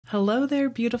Hello there,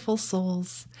 beautiful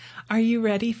souls. Are you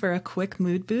ready for a quick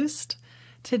mood boost?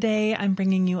 Today, I'm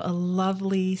bringing you a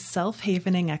lovely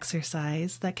self-havening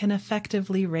exercise that can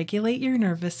effectively regulate your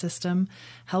nervous system,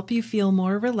 help you feel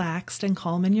more relaxed and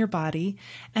calm in your body,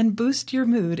 and boost your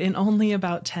mood in only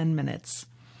about 10 minutes.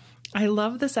 I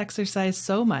love this exercise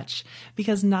so much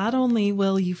because not only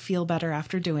will you feel better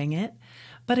after doing it,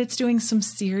 but it's doing some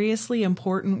seriously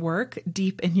important work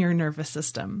deep in your nervous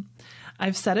system.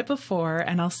 I've said it before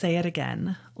and I'll say it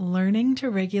again. Learning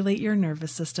to regulate your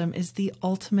nervous system is the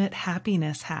ultimate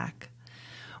happiness hack.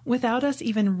 Without us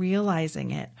even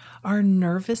realizing it, our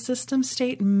nervous system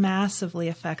state massively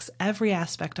affects every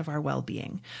aspect of our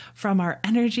well-being, from our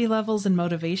energy levels and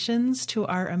motivations to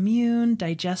our immune,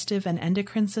 digestive, and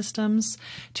endocrine systems,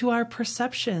 to our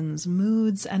perceptions,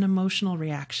 moods, and emotional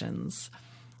reactions.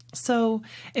 So,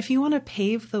 if you want to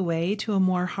pave the way to a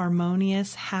more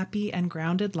harmonious, happy, and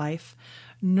grounded life,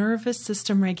 nervous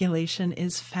system regulation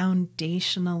is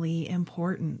foundationally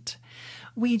important.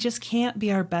 We just can't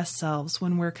be our best selves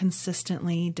when we're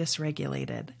consistently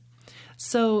dysregulated.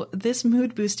 So this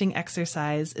mood boosting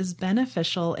exercise is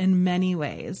beneficial in many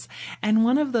ways, and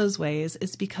one of those ways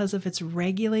is because of its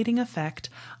regulating effect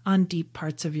on deep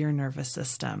parts of your nervous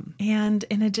system. And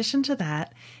in addition to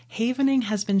that, havening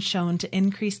has been shown to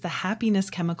increase the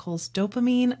happiness chemicals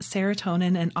dopamine,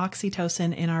 serotonin, and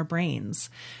oxytocin in our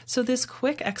brains. So this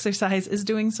quick exercise is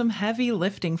doing some heavy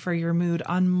lifting for your mood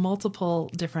on multiple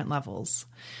different levels.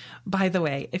 By the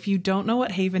way, if you don't know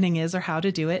what havening is or how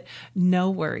to do it,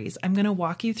 no worries. I'm going to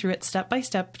walk you through it step by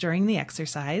step during the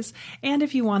exercise. And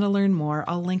if you want to learn more,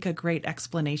 I'll link a great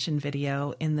explanation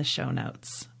video in the show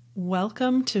notes.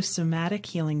 Welcome to Somatic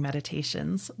Healing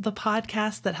Meditations, the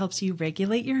podcast that helps you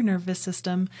regulate your nervous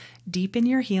system, deepen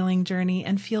your healing journey,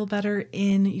 and feel better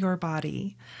in your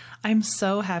body. I'm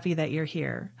so happy that you're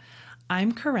here.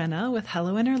 I'm Karenna with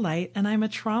Hello Inner Light, and I'm a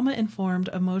trauma-informed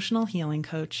emotional healing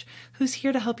coach who's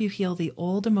here to help you heal the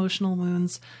old emotional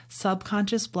wounds,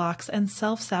 subconscious blocks, and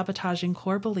self-sabotaging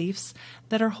core beliefs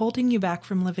that are holding you back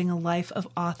from living a life of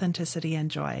authenticity and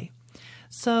joy.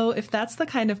 So if that's the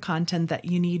kind of content that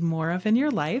you need more of in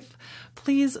your life,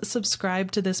 please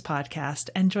subscribe to this podcast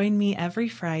and join me every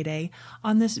Friday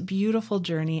on this beautiful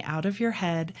journey out of your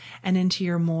head and into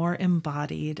your more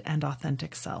embodied and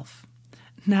authentic self.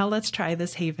 Now let's try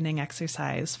this havening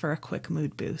exercise for a quick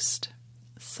mood boost.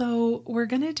 So we're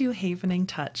going to do havening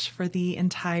touch for the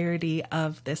entirety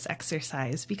of this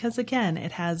exercise because again,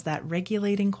 it has that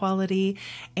regulating quality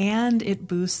and it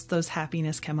boosts those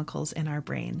happiness chemicals in our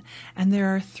brain. And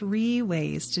there are 3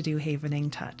 ways to do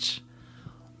havening touch.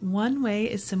 One way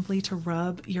is simply to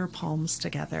rub your palms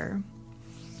together.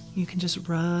 You can just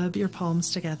rub your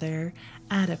palms together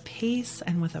at a pace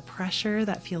and with a pressure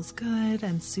that feels good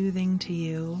and soothing to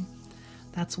you.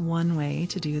 That's one way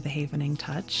to do the havening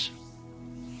touch.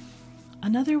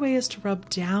 Another way is to rub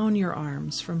down your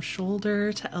arms from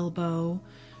shoulder to elbow,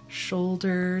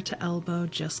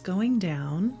 just going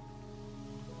down.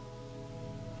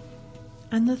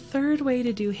 And the third way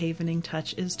to do havening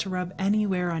touch is to rub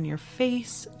anywhere on your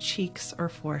face, cheeks, or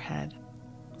forehead.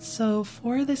 So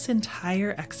for this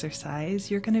entire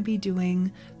exercise, you're going to be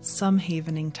doing some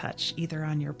havening touch, either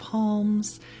on your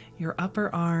palms, your upper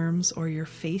arms, or your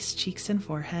face, cheeks, and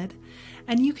forehead.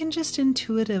 And you can just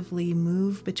intuitively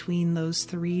move between those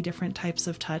 3 different types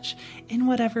of touch in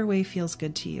whatever way feels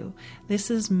good to you. This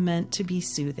is meant to be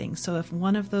soothing. So if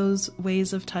one of those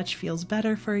ways of touch feels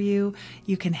better for you,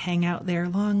 you can hang out there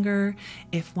longer.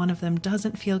 If one of them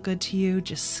doesn't feel good to you,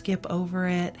 just skip over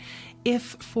it. If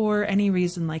for any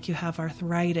reason, like you have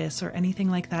arthritis or anything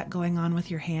like that going on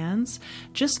with your hands,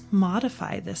 just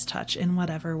modify this touch in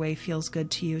whatever way feels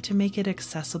good to you to make it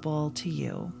accessible to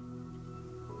you.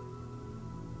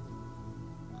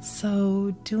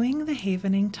 So, doing the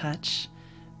havening touch,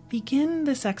 begin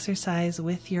this exercise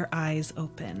with your eyes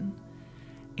open.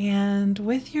 And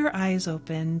with your eyes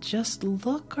open, just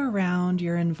look around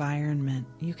your environment.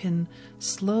 You can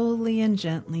slowly and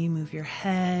gently move your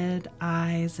head,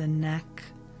 eyes, and neck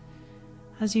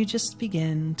as you just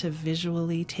begin to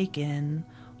visually take in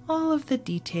all of the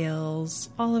details,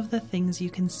 all of the things you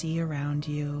can see around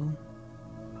you.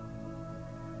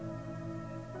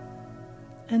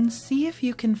 And see if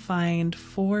you can find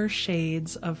 4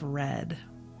 shades of red.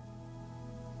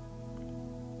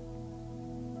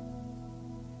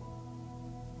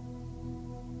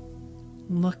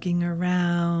 Looking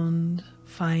around,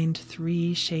 find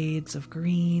 3 shades of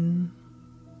green.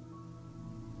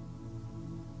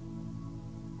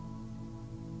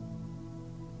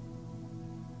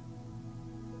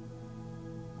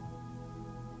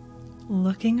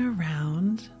 Looking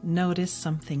around, notice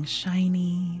something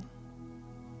shiny.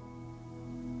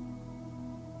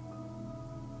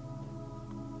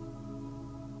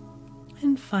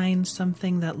 and find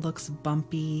something that looks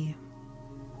bumpy.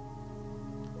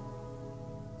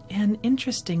 And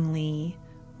interestingly,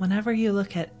 whenever you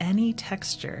look at any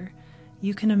texture,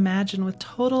 you can imagine with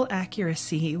total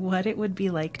accuracy what it would be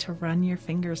like to run your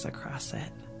fingers across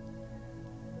it.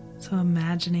 So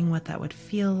imagining what that would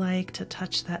feel like to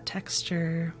touch that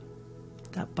texture,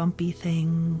 that bumpy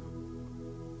thing.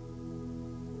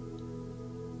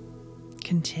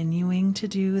 Continuing to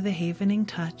do the havening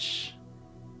touch,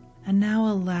 and now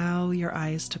allow your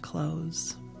eyes to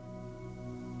close.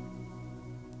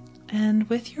 And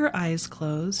with your eyes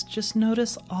closed, just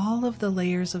notice all of the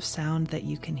layers of sound that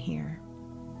you can hear.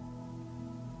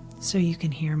 So you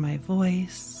can hear my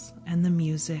voice and the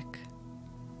music.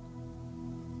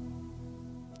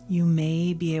 You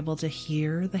may be able to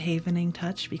hear the havening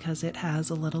touch because it has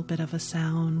a little bit of a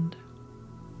sound.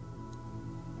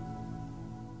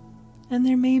 And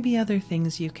there may be other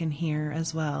things you can hear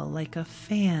as well, like a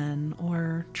fan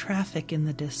or traffic in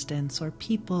the distance or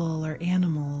people or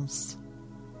animals.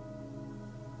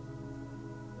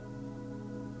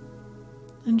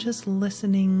 And just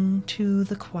listening to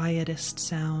the quietest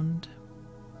sound.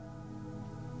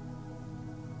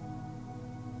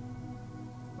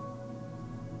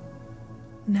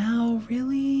 Now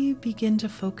really begin to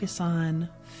focus on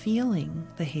feeling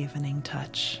the havening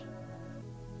touch.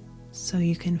 So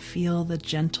you can feel the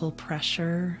gentle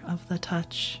pressure of the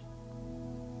touch.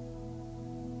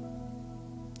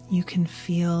 You can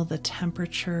feel the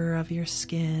temperature of your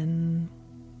skin,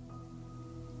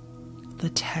 the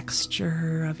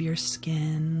texture of your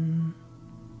skin.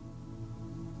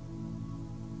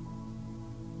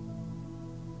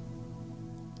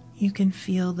 You can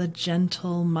feel the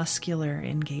gentle muscular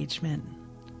engagement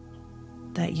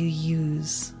that you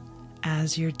use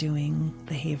as you're doing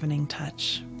the havening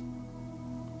touch.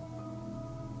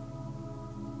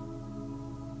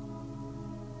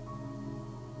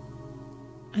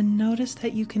 And notice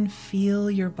that you can feel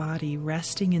your body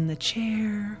resting in the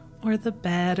chair or the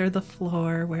bed or the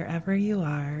floor, wherever you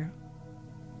are.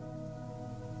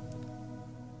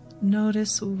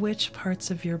 Notice which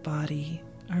parts of your body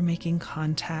are making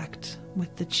contact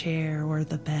with the chair or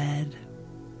the bed.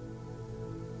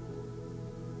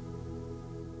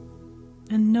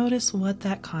 And notice what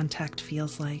that contact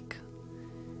feels like.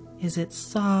 Is it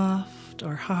soft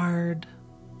or hard?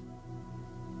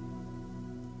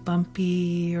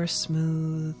 Bumpy or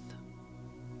smooth?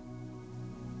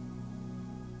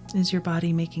 Is your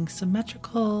body making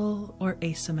symmetrical or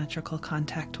asymmetrical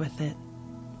contact with it?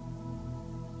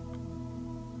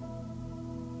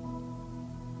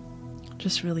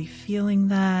 Just really feeling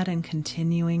that and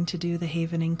continuing to do the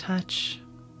havening touch.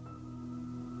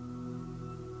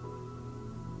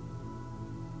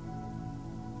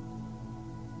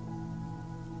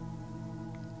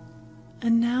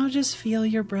 And now just feel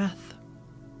your breath.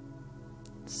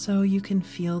 So you can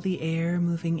feel the air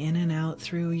moving in and out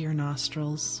through your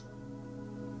nostrils.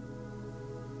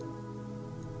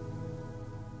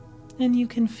 And you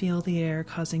can feel the air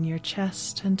causing your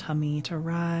chest and tummy to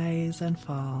rise and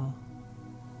fall.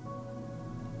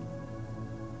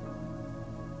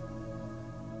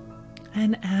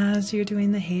 And as you're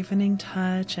doing the havening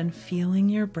touch and feeling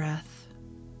your breath,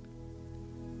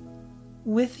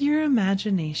 with your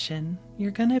imagination,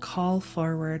 you're going to call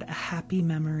forward a happy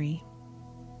memory.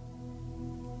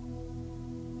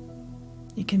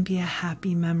 It can be a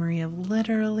happy memory of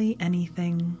literally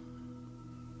anything.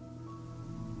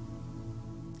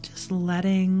 Just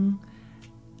letting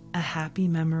a happy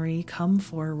memory come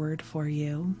forward for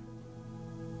you.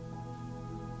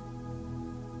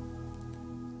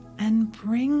 And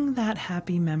bring that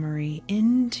happy memory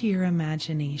into your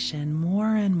imagination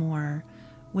more and more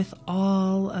with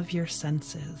all of your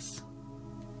senses.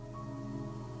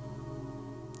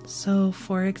 So,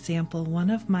 for example, one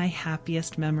of my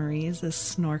happiest memories is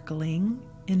snorkeling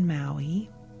in Maui.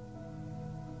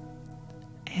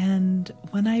 And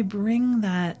when I bring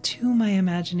that to my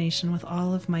imagination with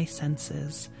all of my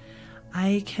senses,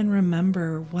 I can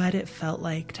remember what it felt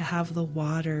like to have the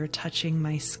water touching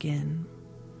my skin.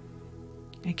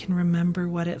 I can remember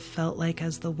what it felt like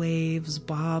as the waves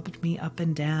bobbed me up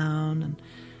and down, and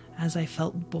as I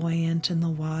felt buoyant in the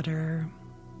water.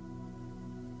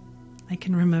 I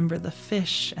can remember the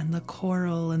fish and the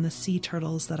coral and the sea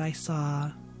turtles that I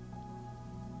saw.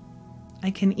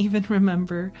 I can even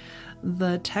remember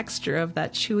the texture of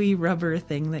that chewy rubber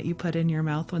thing that you put in your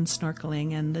mouth when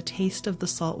snorkeling and the taste of the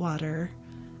salt water.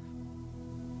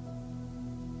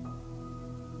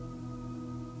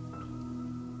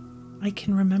 I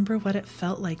can remember what it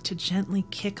felt like to gently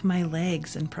kick my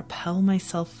legs and propel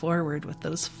myself forward with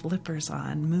those flippers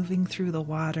on, moving through the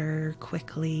water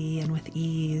quickly and with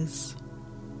ease.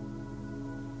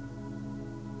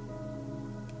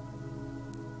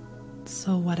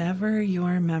 So whatever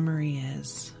your memory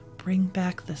is, bring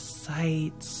back the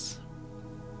sights,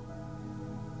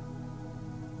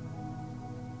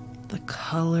 the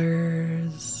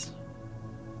colors,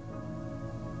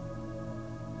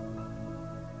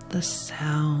 the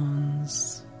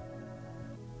sounds.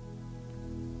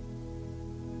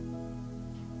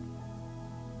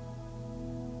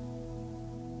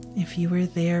 If you were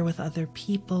there with other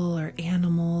people or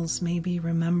animals, maybe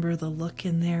remember the look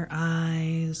in their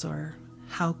eyes or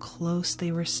how close they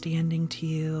were standing to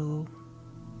you.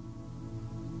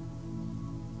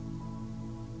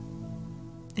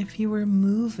 If you were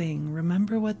moving,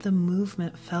 remember what the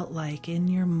movement felt like in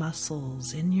your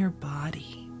muscles, in your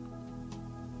body.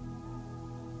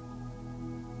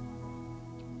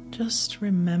 Just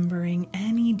remembering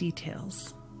any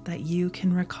details that you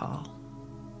can recall.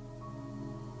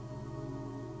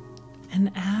 And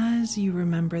as you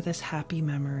remember this happy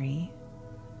memory,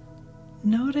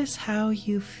 notice how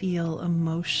you feel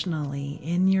emotionally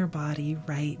in your body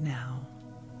right now.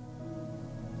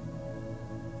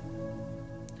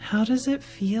 How does it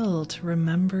feel to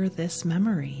remember this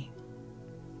memory?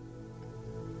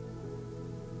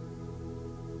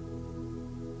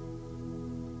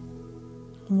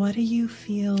 What do you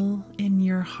feel in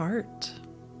your heart?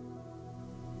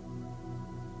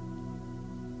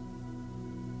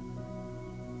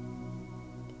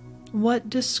 What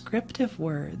descriptive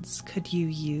words could you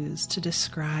use to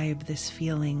describe this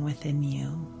feeling within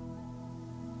you?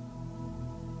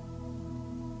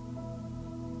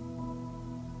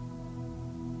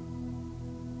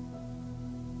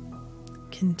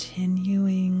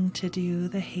 Continuing to do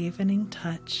the havening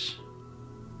touch.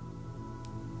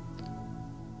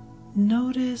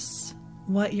 Notice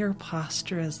what your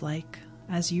posture is like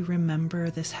as you remember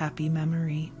this happy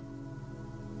memory.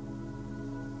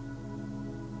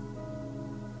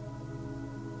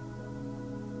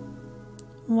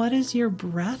 What is your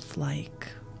breath like?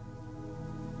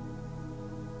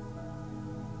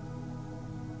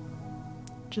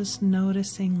 Just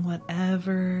noticing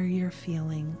whatever you're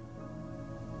feeling.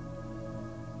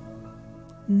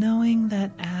 Knowing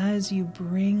that as you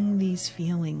bring these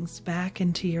feelings back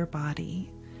into your body,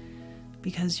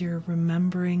 because you're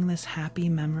remembering this happy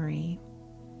memory,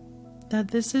 that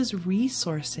this is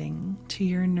resourcing to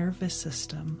your nervous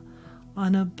system.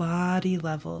 On a body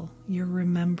level, you're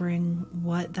remembering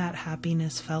what that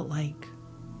happiness felt like.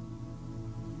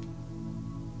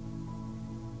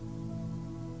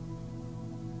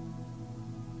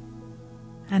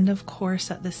 And of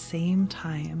course, at the same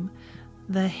time,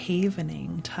 the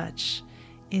havening touch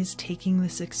is taking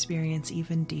this experience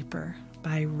even deeper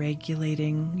by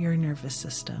regulating your nervous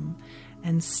system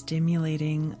and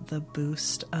stimulating the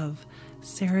boost of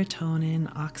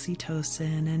serotonin,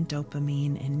 oxytocin, and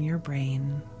dopamine in your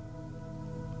brain.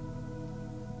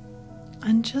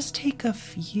 And just take a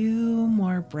few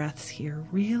more breaths here,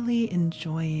 really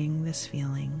enjoying this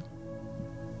feeling.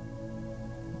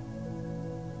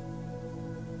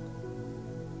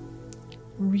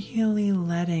 Really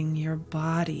letting your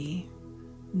body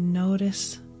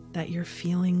notice that you're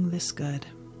feeling this good.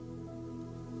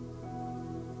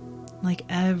 Like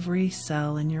every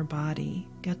cell in your body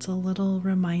gets a little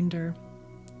reminder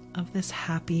of this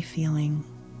happy feeling.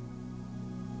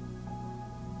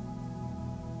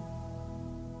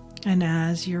 And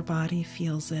as your body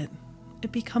feels it,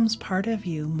 it becomes part of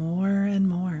you more and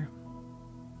more.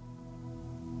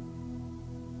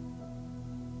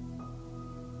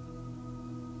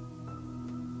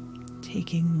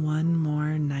 Taking one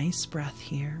more nice breath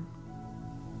here.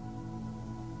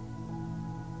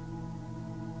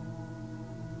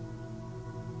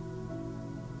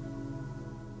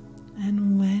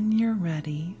 And when you're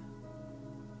ready,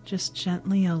 just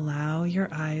gently allow your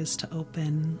eyes to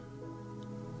open.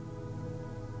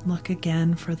 Look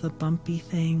again for the bumpy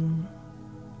thing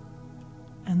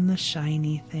and the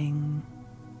shiny thing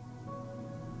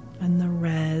and the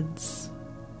reds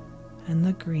and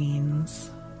the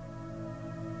greens.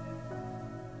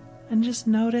 And just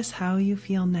notice how you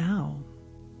feel now.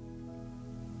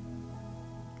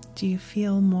 Do you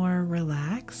feel more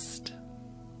relaxed?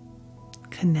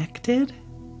 Connected?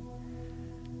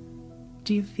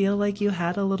 Do you feel like you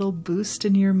had a little boost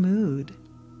in your mood?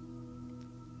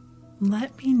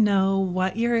 Let me know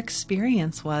what your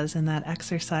experience was in that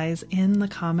exercise in the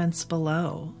comments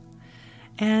below.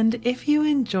 And if you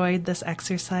enjoyed this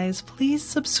exercise, please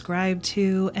subscribe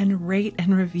to and rate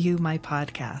and review my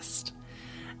podcast.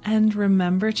 And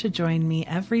remember to join me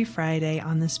every Friday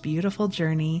on this beautiful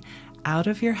journey out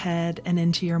of your head and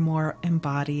into your more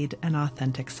embodied and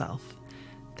authentic self.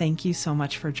 Thank you so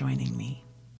much for joining me.